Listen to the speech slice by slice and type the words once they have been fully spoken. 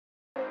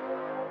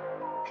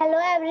Hello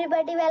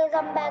everybody,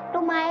 welcome back to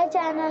my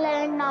channel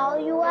and now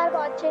you are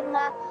watching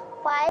a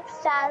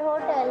 5-star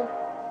hotel.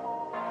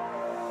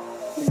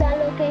 The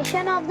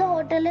location of the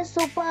hotel is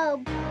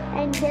superb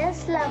and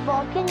guests love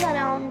walking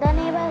around the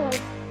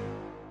neighborhood.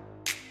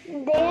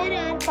 There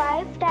are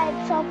 5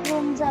 types of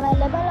rooms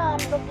available on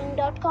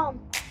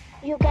booking.com.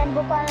 You can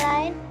book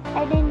online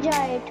and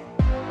enjoy it.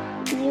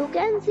 You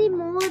can see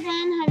more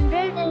than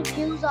 100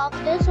 reviews of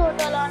this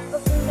hotel on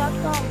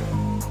booking.com.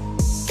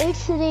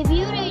 Its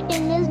review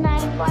rating is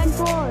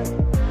 9.4,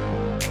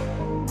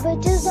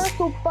 which is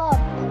superb.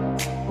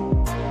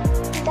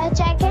 The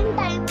check-in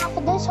time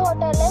of this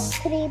hotel is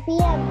 3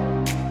 p.m.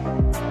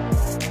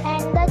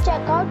 and the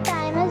checkout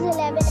time is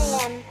 11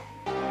 a.m.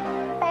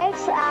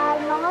 Pets are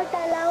not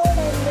allowed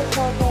in this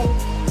hotel.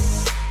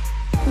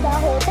 The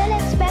hotel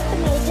accepts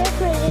major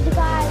credit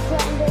cards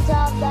and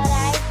reserves the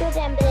right to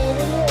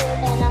temporarily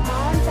hold an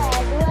amount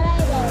prior to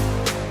arrival.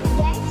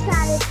 Guests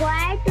are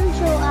required to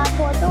show a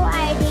photo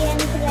ID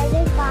and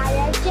credit card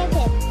at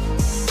check-in.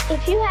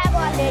 If you have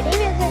already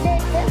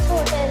visited this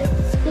hotel,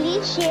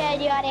 please share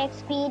your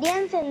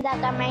experience in the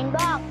comment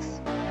box.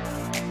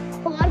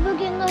 For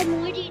booking or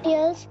more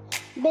details,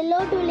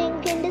 below to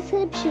link in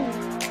description.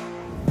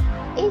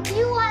 If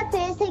you are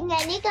facing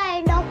any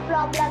kind of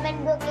problem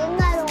in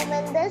booking a room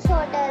in this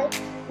hotel,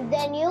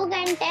 then you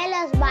can tell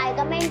us by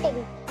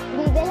commenting.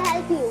 We will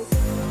help you.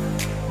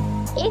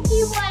 If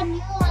you are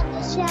new on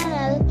this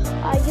channel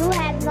or you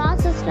have not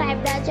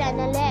subscribed our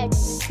channel yet,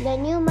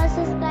 then you must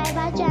subscribe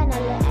our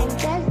channel and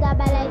press the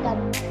bell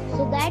icon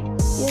so that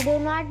you do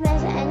not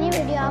miss any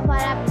video of our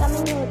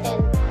upcoming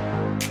hotel.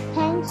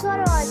 Thanks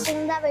for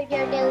watching the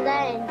video till the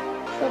end.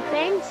 So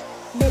friends,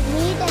 we'll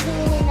meet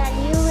again in a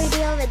new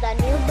video with a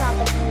new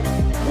property.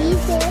 Be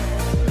safe.